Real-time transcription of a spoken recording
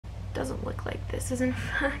doesn't look like this is in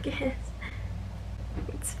focus.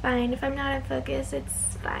 It's fine. If I'm not in focus,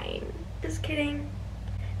 it's fine. Just kidding.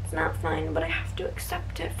 It's not fine, but I have to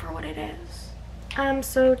accept it for what it is.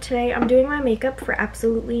 So today I'm doing my makeup for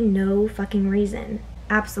absolutely no fucking reason.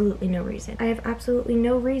 Absolutely no reason. I have absolutely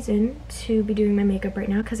no reason to be doing my makeup right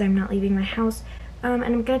now because I'm not leaving my house. And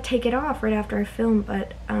I'm gonna take it off right after I film,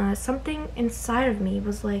 but something inside of me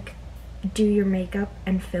was like, do your makeup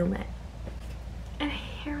and film it. And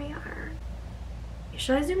here we are.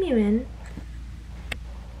 Should I zoom you in?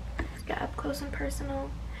 Let's get up close and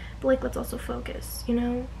personal. But like, let's also focus, you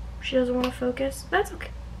know? She doesn't want to focus. That's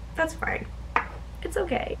okay. That's fine. It's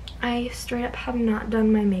okay. I straight up have not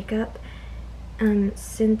done my makeup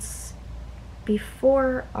since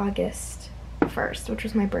before August 1st, which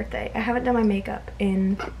was my birthday. I haven't done my makeup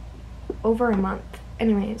in over a month.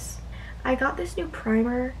 Anyways, I got this new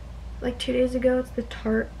primer like 2 days ago. It's the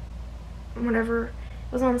Tarte whatever.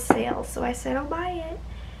 It was on sale, so I said I'll buy it.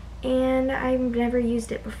 And I've never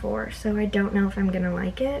used it before, so I don't know if I'm gonna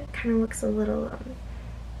like it. Kind of looks a little,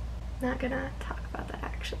 not gonna talk about that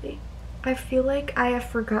actually. I feel like I have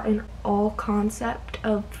forgotten all concept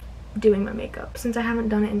of doing my makeup. Since I haven't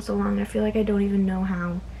done it in so long, I feel like I don't even know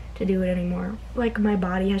how to do it anymore. Like, my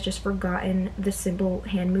body has just forgotten the simple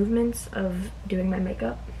hand movements of doing my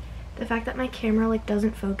makeup. The fact that my camera like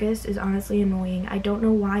doesn't focus is honestly annoying. I don't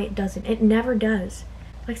know why it doesn't. It never does.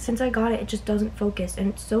 Like, since I got it, it just doesn't focus, and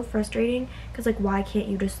it's so frustrating because like, why can't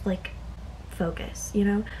you just like focus, you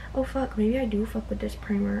know? Oh fuck, maybe I do fuck with this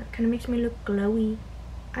primer. Kind of makes me look glowy.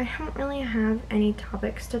 I don't really have any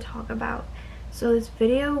topics to talk about, so this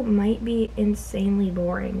video might be insanely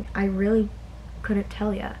boring. I really couldn't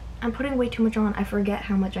tell ya. I'm putting way too much on. I forget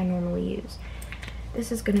how much I normally use.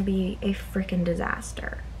 This is gonna be a freaking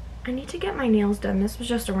disaster. I need to get my nails done. This was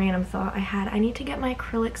just a random thought I had. I need to get my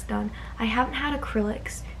acrylics done. I haven't had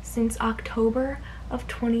acrylics since October of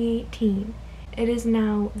 2018. It is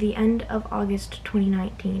now the end of August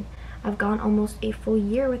 2019. I've gone almost a full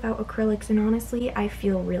year without acrylics, and honestly, I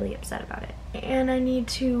feel really upset about it. And I need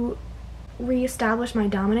to reestablish my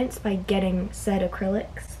dominance by getting said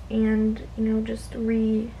acrylics and, you know, just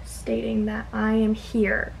restating that I am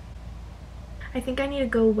here. I think I need to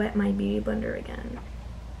go wet my beauty blender again.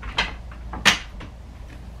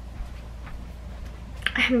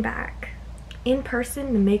 I'm back. In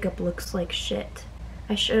person, the makeup looks like shit.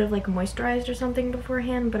 I should have like moisturized or something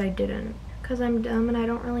beforehand, but I didn't. Because I'm dumb and I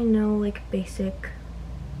don't really know like basic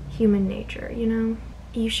human nature, you know?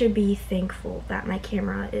 You should be thankful that my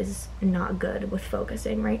camera is not good with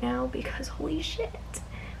focusing right now because holy shit.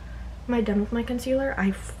 Am I done with my concealer?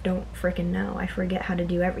 I don't freaking know. I forget how to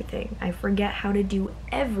do everything. I forget how to do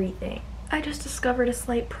everything. I just discovered a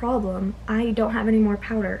slight problem. I don't have any more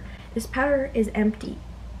powder. This powder is empty.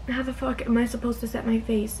 How the fuck am I supposed to set my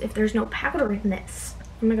face if there's no powder in this?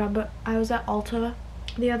 Oh my god, but I was at Ulta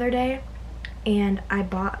the other day and I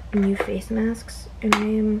bought new face masks and I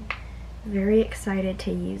am very excited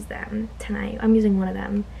to use them tonight. I'm using one of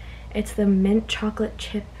them. It's the mint chocolate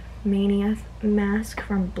chip mania mask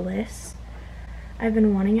from Bliss. I've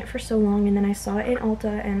been wanting it for so long, and then I saw it in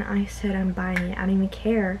Ulta and I said I'm buying it. I don't even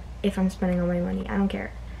care if I'm spending all my money. I don't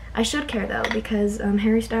care. I should care though, because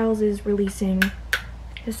Harry Styles is releasing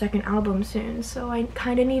his second album soon, so I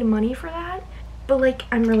kind of need money for that. But like,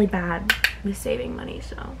 I'm really bad with saving money,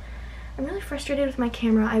 so I'm really frustrated with my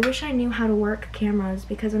camera. I wish I knew how to work cameras,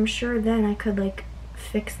 because I'm sure then I could like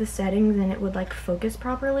fix the settings and it would like focus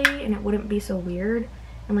properly and it wouldn't be so weird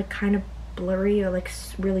and like kind of blurry or like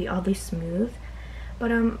really oddly smooth.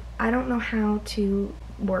 But I don't know how to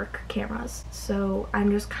work cameras, so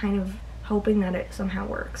I'm just kind of hoping that it somehow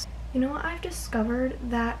works. You know what I've discovered?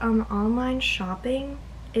 That online shopping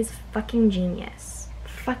is fucking genius.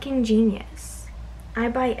 Fucking genius. I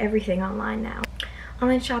buy everything online now.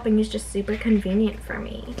 Online shopping is just super convenient for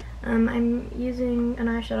me. I'm using an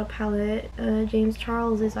eyeshadow palette, James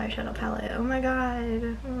Charles's eyeshadow palette. Oh my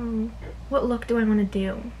god. What look do I want to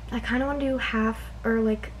do? I kind of want to do half, or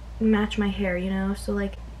like match my hair, you know? So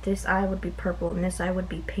like this eye would be purple and this eye would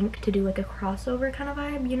be pink to do like a crossover kind of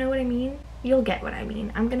vibe, you know what I mean? You'll get what I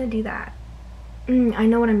mean. I'm gonna do that. I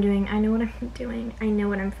know what I'm doing. I know what I'm doing. I know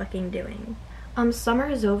what I'm fucking doing. Summer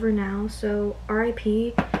is over now, so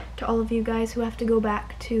RIP to all of you guys who have to go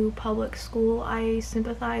back to public school. I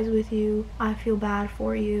sympathize with you. I feel bad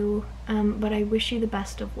for you, but I wish you the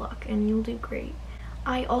best of luck and you'll do great.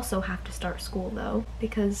 I also have to start school though,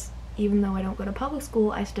 because even though I don't go to public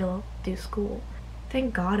school, I still do school.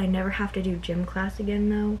 Thank God I never have to do gym class again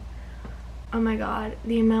though. Oh my god,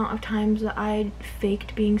 the amount of times that I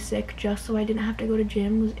faked being sick just so I didn't have to go to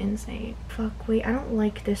gym was insane. Fuck, wait, I don't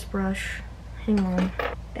like this brush. Hang on.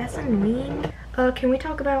 That's annoying. Can we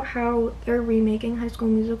talk about how they're remaking High School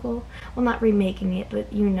Musical? Well, not remaking it,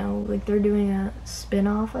 but you know, like they're doing a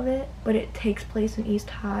spin-off of it, but it takes place in East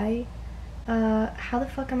High. How the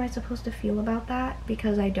fuck am I supposed to feel about that?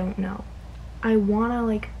 Because I don't know. I wanna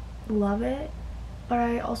like love it, but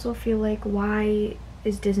I also feel like, why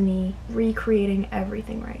is Disney recreating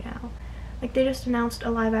everything right now? Like, they just announced a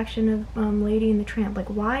live action of Lady and the Tramp. Like,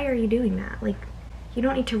 why are you doing that? Like, you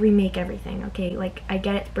don't need to remake everything, okay? Like, I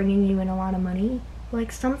get it's bringing you in a lot of money.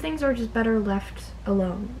 Like, some things are just better left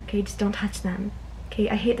alone, okay? Just don't touch them. Okay,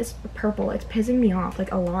 I hate this purple. It's pissing me off,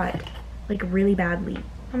 like, a lot. Like, really badly.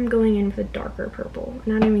 I'm going in with a darker purple,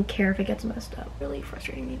 and I don't even care if it gets messed up. Really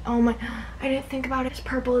frustrating me. Oh my, I didn't think about it. This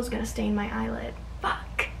purple is gonna stain my eyelid.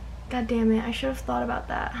 Fuck. God damn it, I should have thought about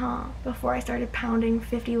that, huh? Before I started pounding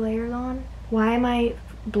 50 layers on. Why am I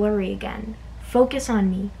blurry again? Focus on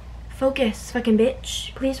me. Focus, fucking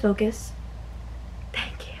bitch. Please focus.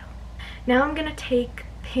 Thank you. Now I'm gonna take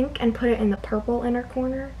pink and put it in the purple inner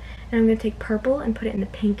corner, and I'm gonna take purple and put it in the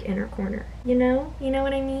pink inner corner. You know? You know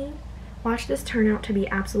what I mean? Watch this turn out to be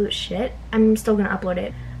absolute shit. I'm still gonna upload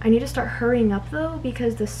it. I need to start hurrying up though,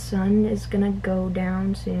 because the sun is gonna go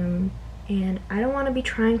down soon, and I don't want to be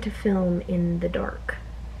trying to film in the dark.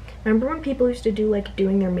 Remember when people used to do like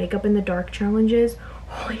doing their makeup in the dark challenges?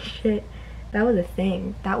 Holy shit, that was a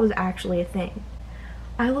thing. That was actually a thing.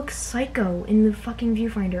 I look psycho in the fucking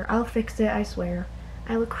viewfinder. I'll fix it, I swear.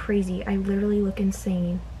 I look crazy. I literally look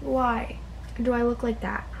insane. Why do I look like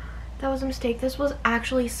that? That was a mistake. This was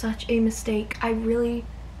actually such a mistake. I really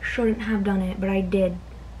shouldn't have done it, but I did.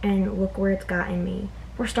 And look where it's gotten me.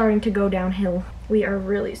 We're starting to go downhill. We are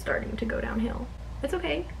really starting to go downhill. It's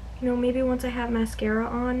okay. You know, maybe once I have mascara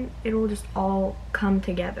on, it'll just all come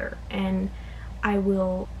together and I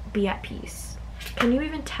will be at peace. Can you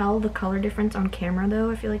even tell the color difference on camera though?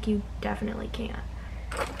 I feel like you definitely can't.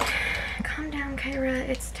 Calm down, Kyra.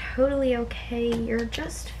 It's totally okay. You're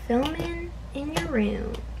just filming in your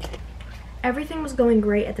room. Everything was going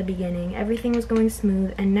great at the beginning. Everything was going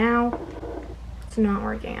smooth, and now it's not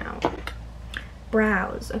working out.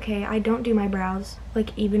 Brows. Okay, I don't do my brows.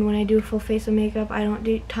 Like, even when I do a full face of makeup, I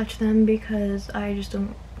don't touch them because I just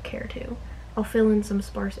don't care to. I'll fill in some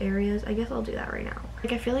sparse areas. I guess I'll do that right now.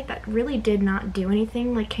 Like, I feel like that really did not do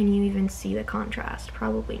anything. Like, can you even see the contrast?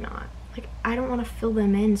 Probably not. Like, I don't want to fill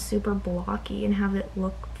them in super blocky and have it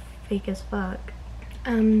look fake as fuck.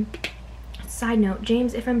 Side note,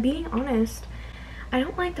 James, if I'm being honest, I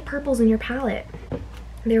don't like the purples in your palette.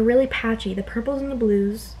 They're really patchy. The purples and the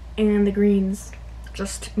blues and the greens.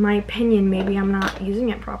 Just my opinion, maybe I'm not using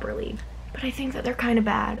it properly. But I think that they're kind of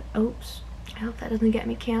bad. Oops. I hope that doesn't get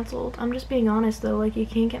me canceled. I'm just being honest though, like you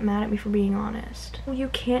can't get mad at me for being honest. You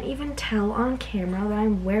can't even tell on camera that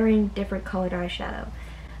I'm wearing different colored eyeshadow.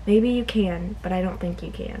 Maybe you can, but I don't think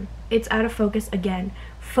you can. It's out of focus again.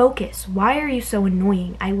 Focus. Why are you so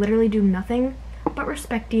annoying? I literally do nothing but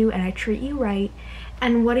respect you and I treat you right.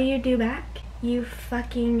 And what do you do back? You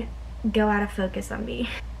fucking go out of focus on me.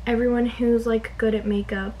 Everyone who's like good at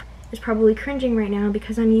makeup is probably cringing right now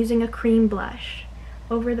because I'm using a cream blush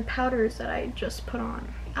over the powders that I just put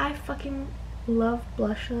on. I fucking love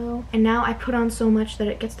blush though. And now I put on so much that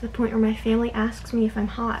it gets to the point where my family asks me if I'm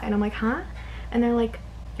hot. And I'm like, huh? And they're like,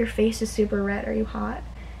 your face is super red. Are you hot?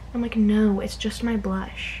 I'm like, no, it's just my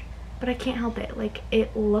blush. But I can't help it. Like,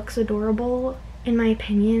 it looks adorable, in my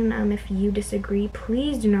opinion. If you disagree,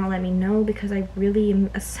 please do not let me know because I really am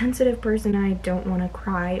a sensitive person and I don't want to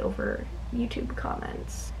cry over YouTube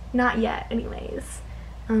comments. Not yet, anyways.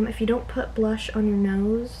 If you don't put blush on your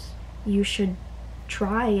nose, you should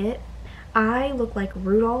try it. I look like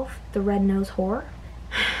Rudolph the Red-Nosed Whore.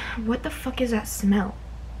 What the fuck is that smell?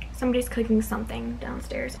 Somebody's cooking something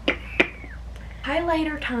downstairs.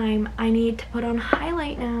 Highlighter time. I need to put on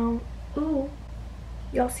highlight now. Ooh.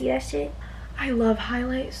 Y'all see that shit? I love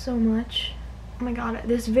highlight so much. Oh my god,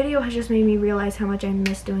 this video has just made me realize how much I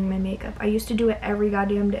miss doing my makeup. I used to do it every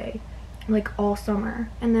goddamn day. Like all summer.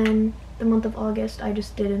 And then the month of August, I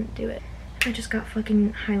just didn't do it. I just got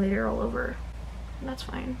fucking highlighter all over. That's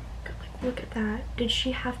fine. Like, look at that. Did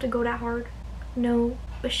she have to go that hard? No,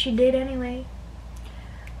 but she did anyway.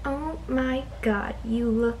 Oh my god, you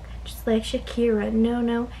look just like Shakira.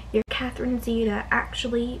 No, you're Catherine Zeta.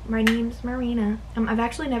 Actually, my name's Marina. I've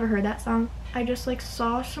actually never heard that song. I just like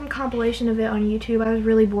saw some compilation of it on YouTube. I was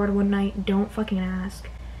really bored one night. Don't fucking ask.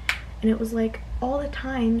 And it was like all the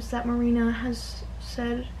times that Marina has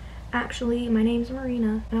said, actually, my name's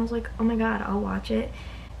Marina. And I was like, oh my god, I'll watch it.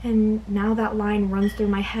 And now that line runs through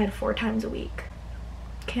my head 4 times a week.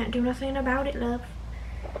 Can't do nothing about it, love.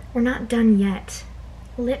 We're not done yet.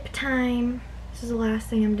 Lip time. This is the last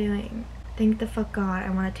thing I'm doing. Thank the fuck God I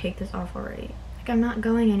want to take this off already. Like, I'm not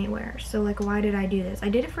going anywhere, so like, why did I do this? I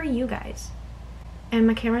did it for you guys. And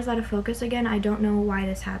my camera's out of focus again. I don't know why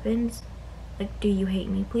this happens. Like, do you hate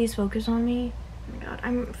me? Please focus on me. Oh my God,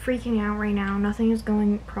 I'm freaking out right now. Nothing is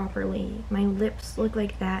going properly. My lips look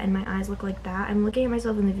like that and my eyes look like that. I'm looking at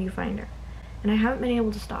myself in the viewfinder and I haven't been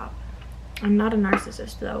able to stop. I'm not a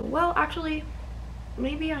narcissist though. Well, actually,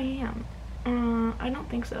 maybe I am. I don't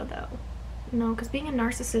think so though. No, because being a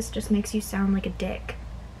narcissist just makes you sound like a dick.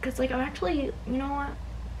 Because like, I'm actually, you know what?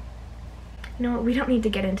 No, we don't need to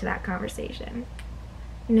get into that conversation.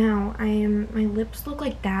 Now, my lips look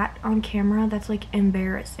like that on camera. That's like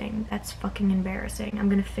embarrassing. That's fucking embarrassing. I'm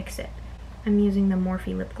gonna fix it. I'm using the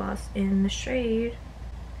Morphe lip gloss in the shade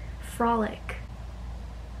Frolic.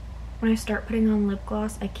 When I start putting on lip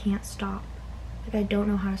gloss, I can't stop. Like, I don't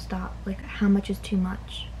know how to stop. Like, how much is too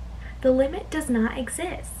much? The limit does not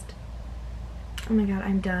exist. Oh my God,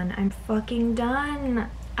 I'm done. I'm fucking done.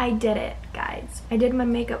 I did it, guys. I did my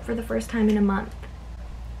makeup for the first time in a month.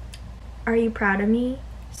 Are you proud of me?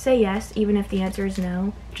 Say yes, even if the answer is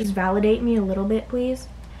no. Just validate me a little bit, please.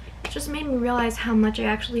 It just made me realize how much I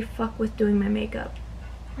actually fuck with doing my makeup.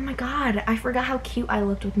 Oh my God, I forgot how cute I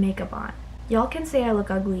looked with makeup on. Y'all can say I look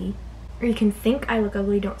ugly, or you can think I look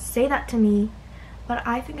ugly. Don't say that to me. But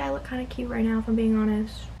I think I look kind of cute right now, if I'm being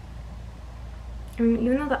honest. I mean,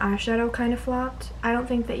 even though the eyeshadow kind of flopped, I don't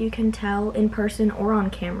think that you can tell in person or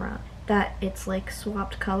on camera that it's like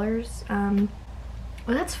swapped colors. Well,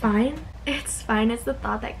 that's fine. It's fine. It's the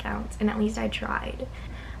thought that counts, and at least I tried.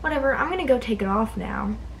 Whatever, I'm gonna go take it off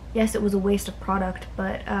now. Yes, it was a waste of product,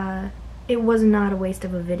 but it was not a waste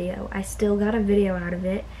of a video. I still got a video out of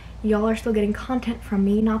it. Y'all are still getting content from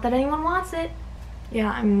me, not that anyone wants it.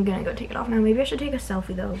 Yeah, I'm gonna go take it off now. Maybe I should take a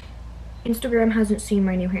selfie though. Instagram hasn't seen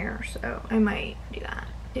my new hair, so I might do that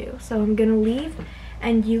too. So I'm gonna leave,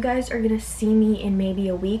 and you guys are gonna see me in maybe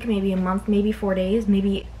a week, maybe a month, maybe 4 days,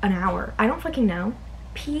 maybe an hour. I don't fucking know.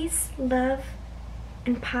 Peace, love,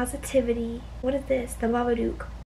 and positivity. What is this? The Babadook.